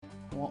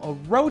Well,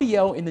 a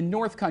rodeo in the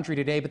North Country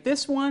today, but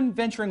this one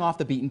venturing off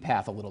the beaten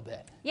path a little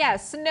bit. Yeah,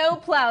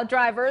 snowplow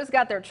drivers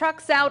got their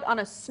trucks out on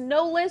a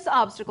snowless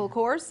obstacle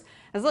course.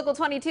 As Local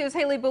 22's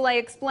Haley Boulay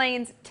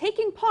explains,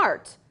 taking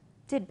part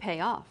did pay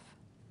off.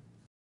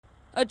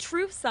 A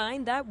true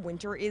sign that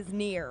winter is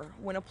near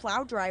when a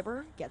plow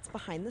driver gets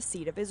behind the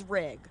seat of his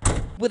rig.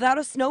 Without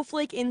a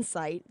snowflake in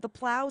sight, the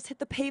plows hit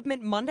the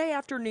pavement Monday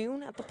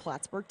afternoon at the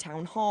Plattsburgh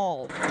Town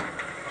Hall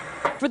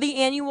for the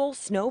annual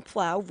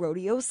Snowplow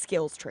Rodeo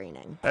skills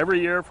training. Every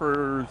year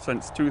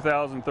since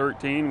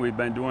 2013, we've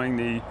been doing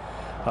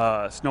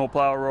the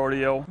Snowplow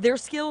Rodeo. Their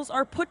skills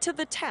are put to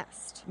the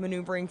test,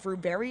 maneuvering through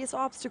various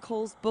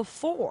obstacles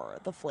before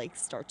the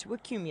flakes start to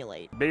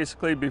accumulate.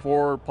 Basically,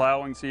 before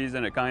plowing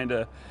season, it kind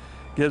of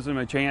gives them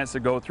a chance to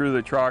go through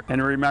the truck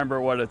and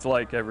remember what it's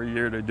like every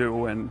year to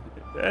do, and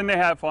they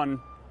have fun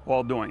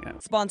while doing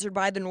it. Sponsored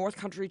by the North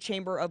Country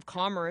Chamber of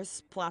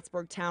Commerce,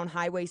 Plattsburgh Town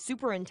Highway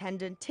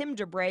Superintendent Tim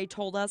DeBray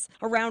told us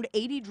around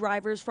 80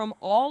 drivers from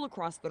all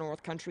across the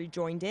North Country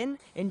joined in.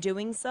 In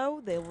doing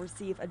so, they'll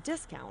receive a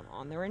discount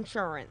on their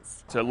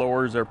insurance. So it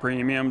lowers their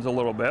premiums a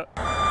little bit.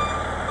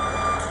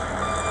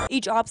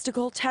 Each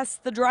obstacle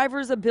tests the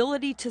driver's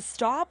ability to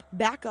stop,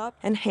 back up,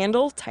 and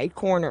handle tight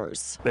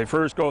corners. They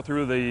first go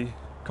through the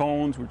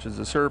cones, which is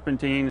a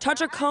serpentine.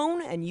 Touch a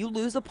cone and you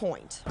lose a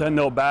point. Then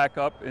they'll back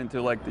up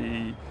into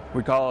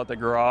we call it the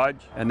garage,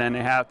 and then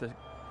they have to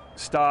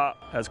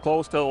stop as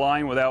close to the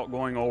line without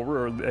going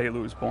over or they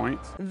lose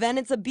points. Then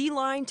it's a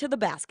beeline to the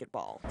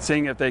basketball.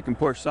 Seeing if they can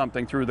push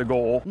something through the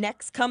goal.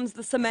 Next comes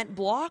the cement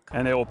block.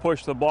 And they will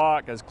push the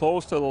block as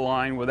close to the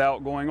line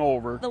without going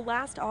over. The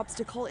last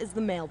obstacle is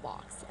the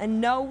mailbox. And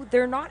no,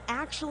 they're not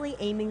actually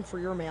aiming for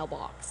your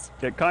mailbox.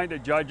 It kind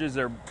of judges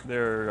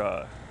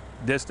their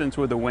distance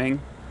with the wing,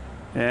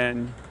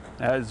 and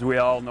as we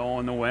all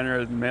know, in the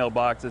winter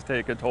mailboxes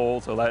take a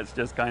toll, so that's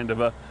just kind of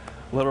a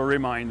little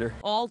reminder.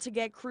 All to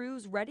get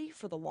crews ready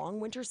for the long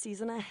winter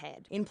season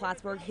ahead. In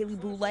Plattsburgh, Haley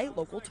Boulay,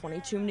 Local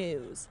 22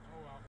 News.